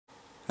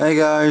Hey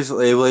guys,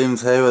 Lee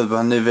Williams here with a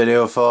brand new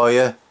video for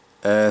you.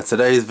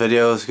 Today's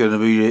video is going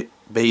to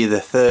be the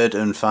third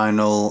and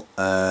final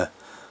part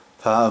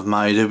of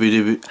my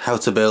how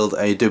to build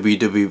a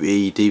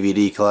WWE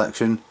DVD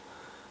collection.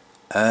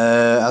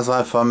 As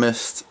I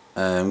promised,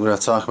 I'm going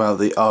to talk about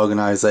the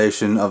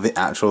organisation of the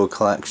actual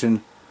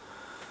collection.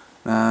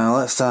 Now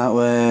let's start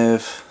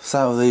with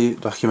the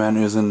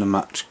documentaries and the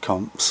match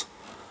comps.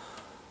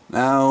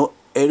 Now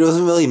it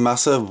doesn't really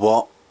matter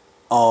what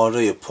order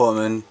you put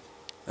them in.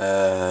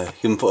 You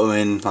can put them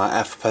in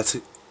like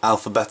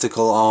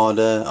alphabetical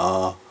order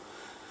or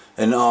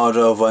in order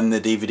of when the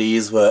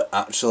DVDs were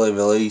actually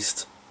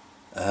released.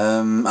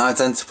 I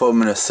tend to put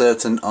them in a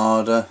certain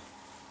order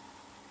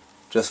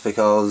just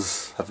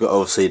because I've got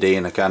OCD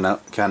and I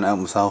can't help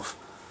myself.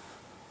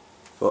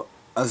 But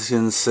as you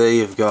can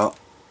see, I've got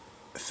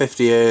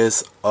 50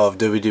 years of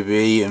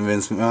WWE and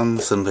Vince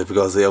McMahon, simply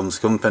because he owns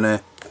the company.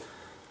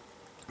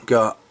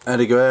 Got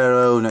Eddie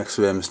Guerrero next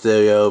to Rey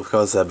Mysterio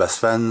because they're best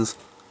friends.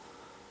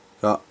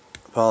 Got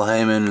Paul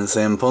Heyman and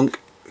CM Punk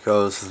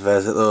because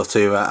those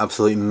two are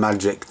absolute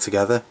magic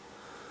together.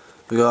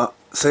 We got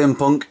CM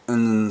Punk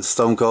and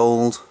Stone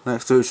Cold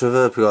next to each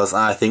other because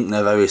I think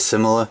they're very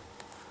similar.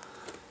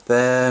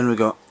 Then we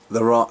got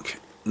The Rock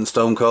and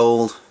Stone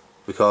Cold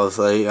because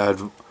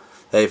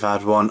they've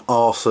had one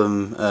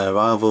awesome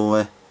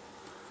rivalry.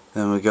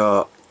 Then we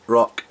got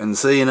Rock and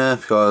Cena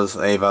because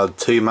they've had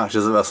two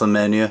matches at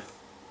WrestleMania.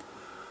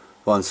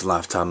 Once in a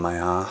lifetime, my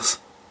arse.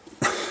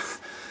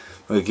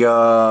 We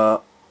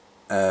got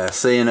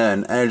Cena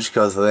and Edge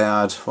because they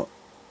had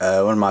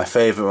one of my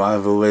favourite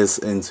rivalries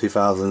in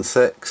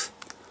 2006.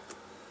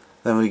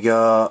 Then we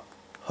got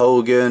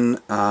Hogan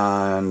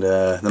and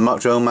the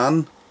Macho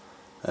Man,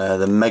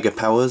 the Mega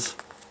Powers.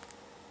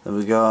 Then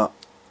we got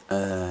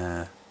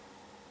Bret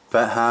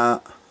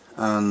Hart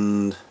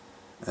and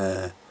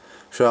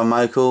Shawn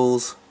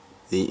Michaels,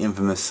 the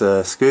infamous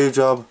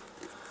Screwjob.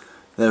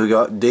 Then we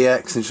got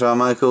DX and Shawn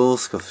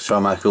Michaels, because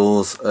Shawn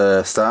Michaels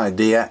started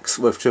DX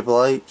with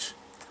Triple H.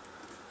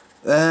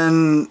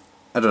 Then,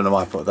 I don't know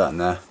why I put that in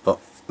there, but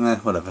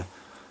whatever.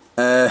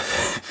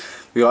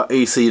 We got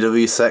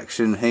ECW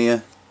section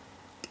here.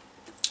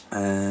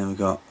 We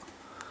got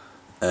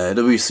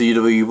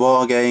WCW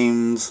War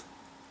Games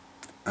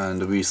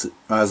and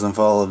Rise and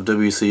Fall of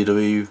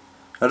WCW.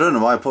 I don't know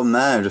why I put them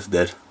there, I just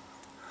did.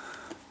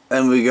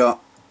 Then we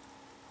got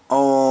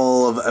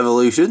all of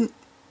Evolution.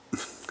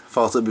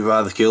 Thought it'd be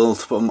rather cool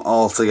to put them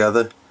all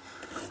together,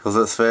 because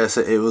let's face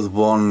it, it was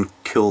one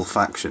cool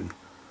faction.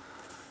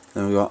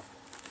 Then we got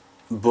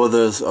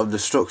Brothers of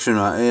Destruction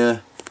right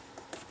here.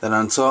 Then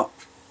on top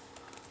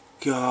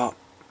got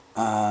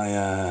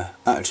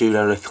Attitude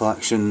Era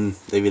collection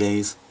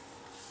DVDs.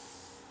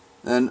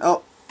 Then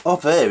up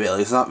here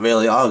really, it's not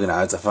really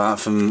organised apart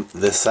from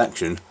this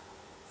section.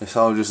 It's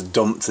all just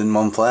dumped in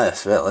one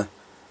place really.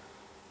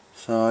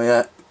 So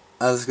yeah.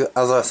 As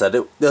I said,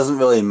 it doesn't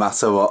really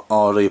matter what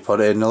order you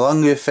put it in, as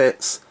long as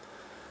it's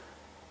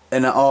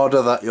in an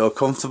order that you're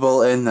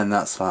comfortable in, then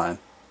that's fine.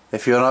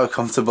 If you're not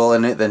comfortable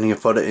in it, then you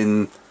put it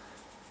in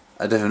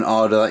a different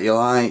order that you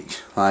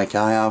like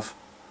I have.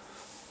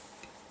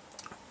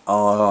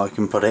 Or you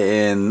can put it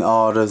in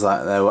orders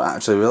that they were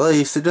actually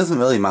released, it doesn't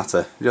really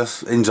matter,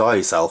 just enjoy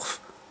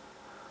yourself.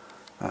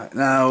 Right,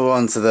 now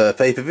on to the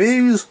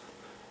pay-per-views.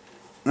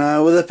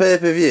 Now with the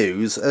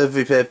pay-per-views,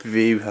 every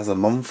pay-per-view has a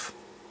month.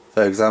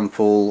 For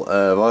example,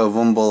 Royal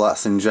Rumble,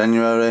 that's in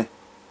January,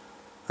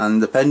 and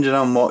depending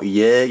on what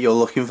year you're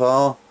looking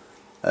for,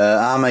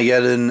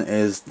 Armageddon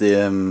is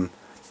the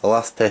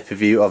last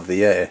pay-per-view of the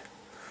year,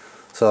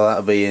 so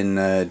that'll be in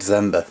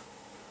December.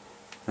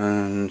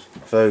 And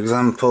for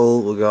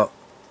example, we got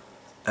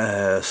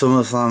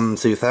SummerSlam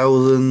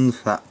 2000,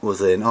 that was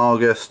in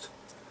August.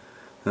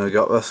 Then we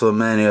got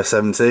WrestleMania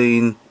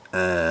 17,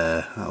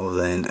 that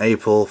was in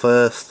April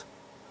 1st.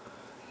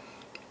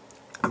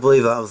 I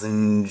believe that was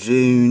in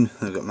June.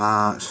 We've got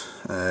March,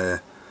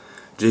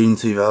 June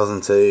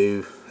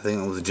 2002, I think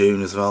it was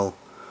June as well,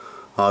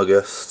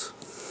 August,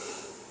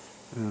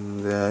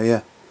 and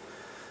yeah.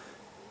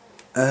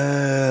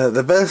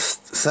 The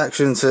best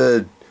section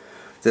to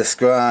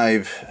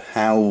describe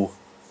how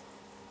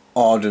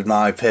ordered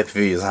my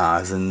pay-per-views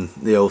are is in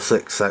the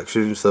 06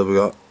 section. So we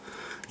got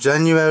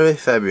January,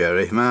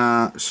 February,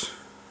 March,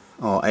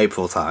 or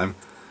April time.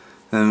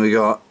 Then we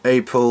got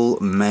April,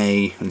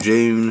 May,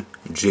 June,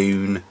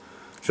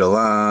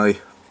 July,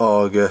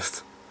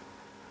 August,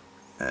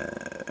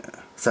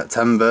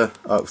 September,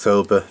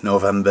 October,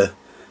 November,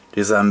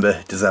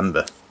 December.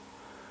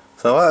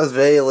 So that is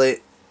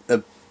really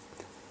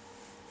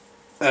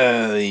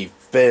the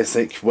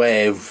basic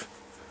way of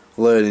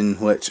learning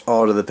which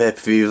order the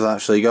pay-per-views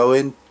actually go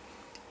in.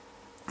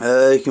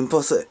 You can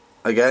put it,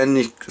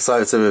 again,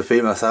 sorry to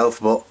repeat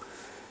myself, but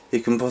you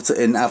can put it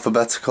in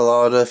alphabetical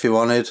order if you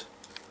wanted.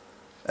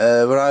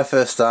 When I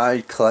first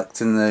started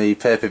collecting the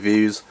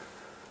pay-per-views,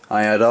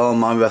 I had all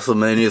my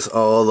WrestleManias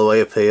all the way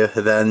up here,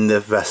 then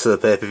the rest of the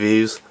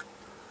pay-per-views.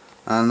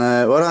 And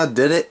when I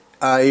did it,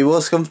 I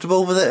was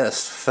comfortable with it at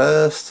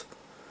first,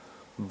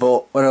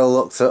 but when I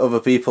looked at other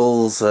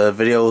people's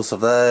videos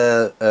of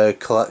their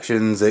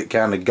collections, it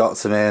kind of got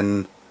to me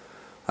and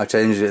I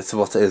changed it to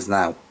what it is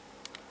now.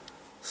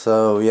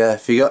 So yeah,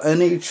 if you got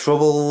any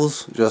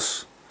troubles,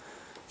 just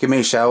give me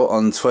a shout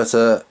on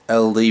Twitter,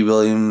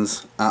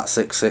 ldwilliams at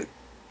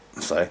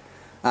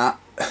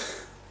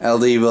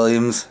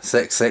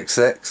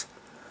ldwilliams666.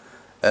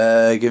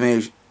 Give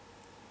me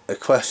a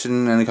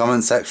question in the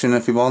comment section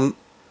if you want.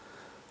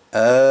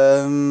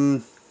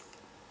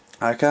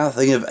 I can't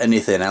think of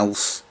anything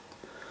else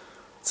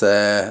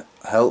to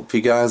help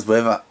you guys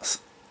with. That's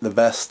the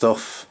best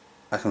stuff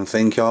I can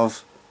think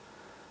of.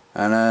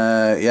 And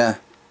yeah,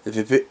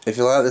 if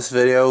you like this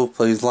video,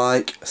 please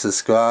like,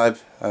 subscribe,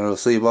 and I'll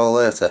see you all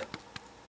later.